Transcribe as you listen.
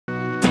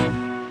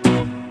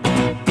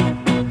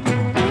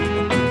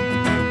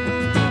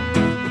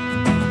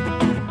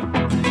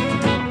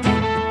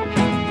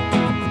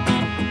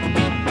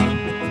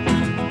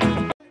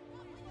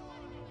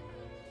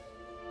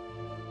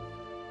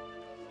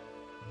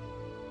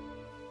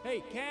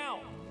Hey,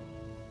 Cal!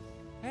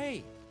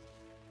 Hey,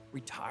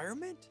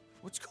 retirement?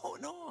 What's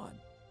going on?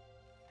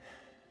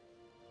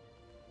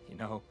 You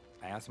know,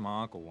 I asked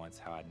my uncle once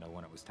how I'd know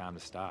when it was time to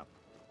stop.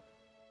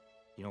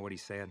 You know what he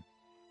said?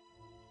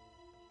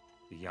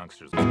 The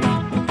youngsters.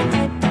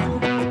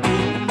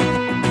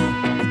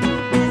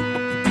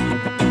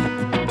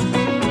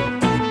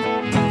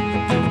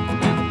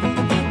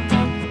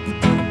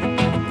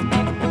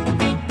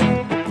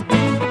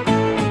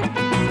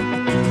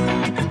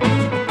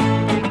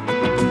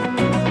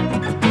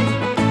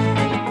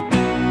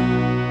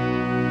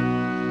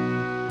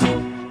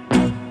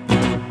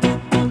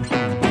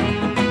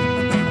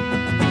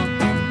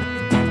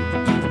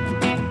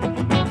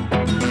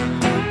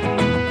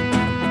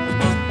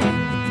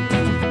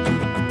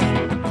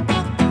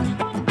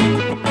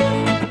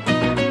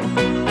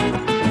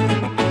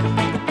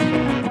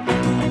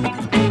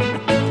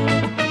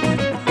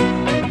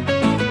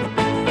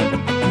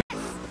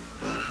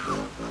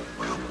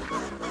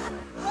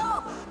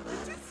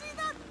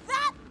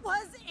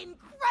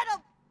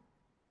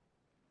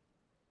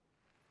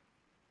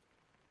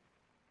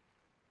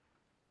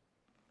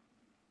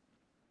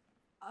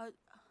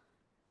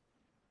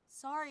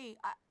 Sorry,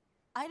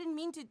 I didn't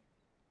mean to...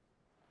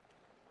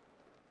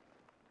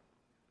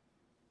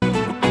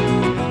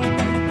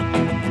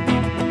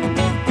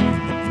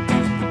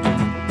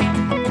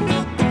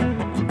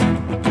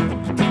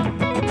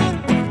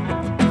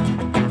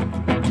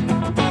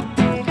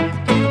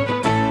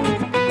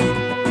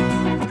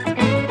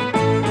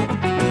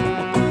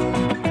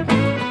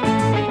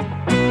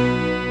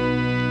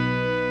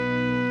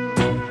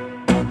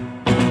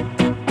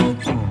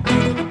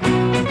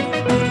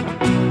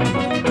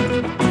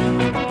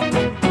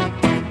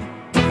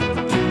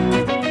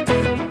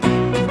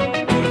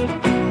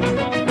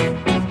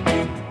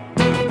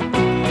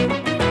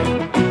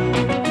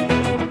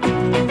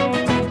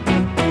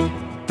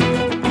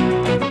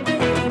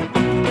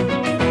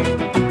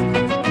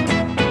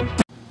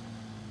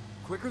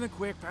 Quicker than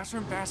quick, faster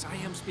than fast, I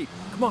am speed.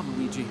 Come on,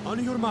 Luigi.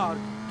 On your mark,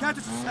 catch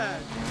us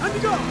aside. Time to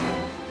go!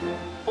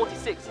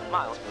 46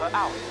 miles per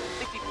hour.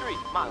 63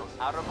 miles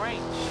out of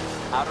range.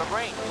 Out of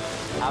range.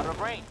 Out of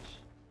range.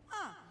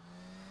 Huh.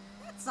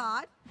 That's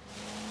odd.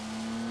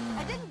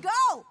 I didn't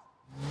go!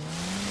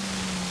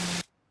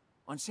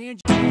 On San...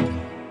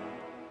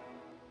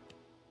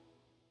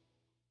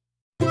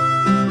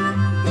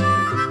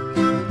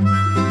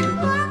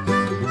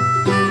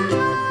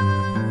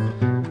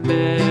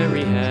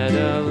 Mary had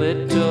a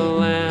little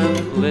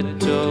lamb,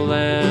 little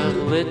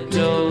lamb,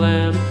 little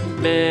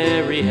lamb.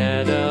 Mary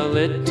had a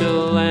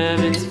little lamb,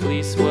 its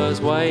fleece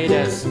was white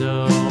as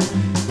snow.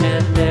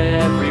 And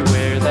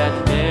everywhere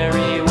that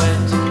Mary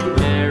went,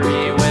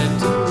 Mary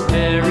went,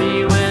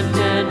 Mary went.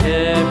 And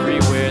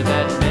everywhere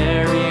that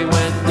Mary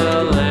went,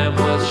 the lamb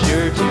was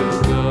sure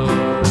to go.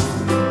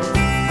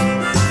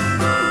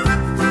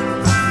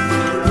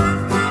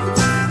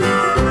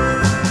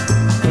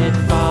 It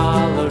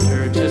followed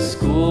her to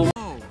school.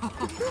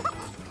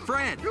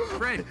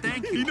 Fred,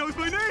 thank you. He knows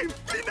my name!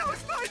 He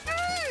knows my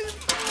name!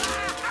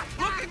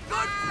 Looking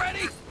good,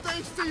 Freddy!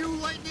 Thanks to you,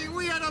 Lightning,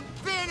 we had a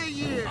banner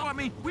year! Oh, I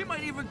mean, we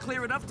might even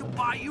clear enough to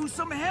buy you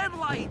some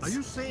headlights. Are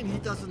you saying he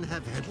doesn't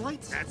have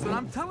headlights? That's what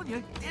I'm telling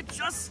you. They're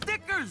just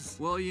stickers.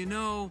 Well, you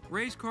know,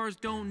 race cars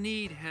don't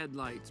need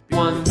headlights.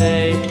 One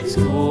day,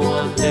 school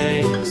one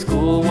day,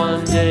 school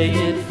one day.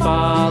 It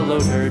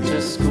followed her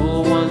to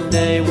school one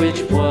day,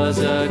 which was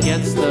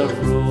against the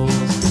rules.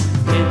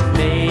 It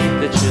made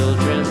the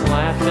children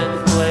laugh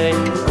and play,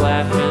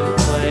 laugh and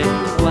play,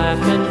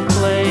 laugh and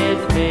play.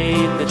 It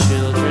made the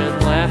children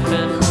laugh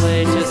and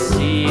play to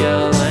see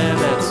a lamb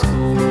at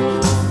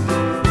school.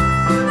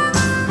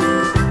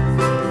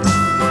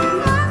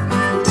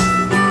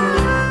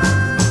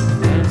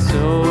 And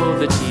so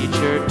the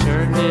teacher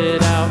turned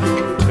it out,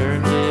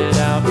 turned it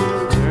out,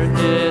 turned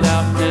it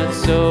out. And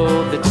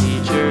so the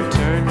teacher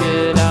turned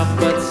it out,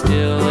 but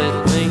still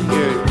it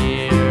lingered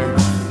near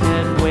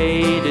and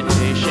waited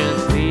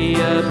patiently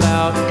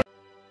about.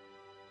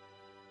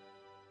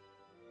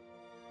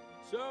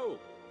 So,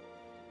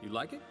 you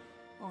like it?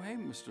 Oh, hey,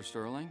 Mr.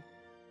 Sterling.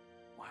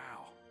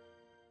 Wow.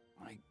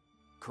 My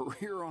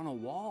career on a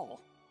wall.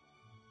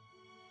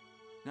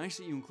 Nice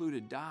that you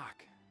included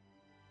Doc.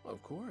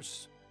 Of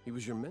course. He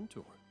was your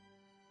mentor.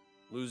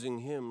 Losing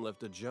him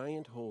left a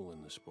giant hole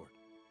in the sport.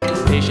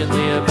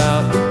 Patiently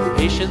about,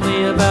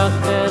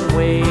 and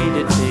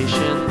waited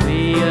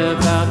patiently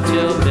about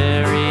till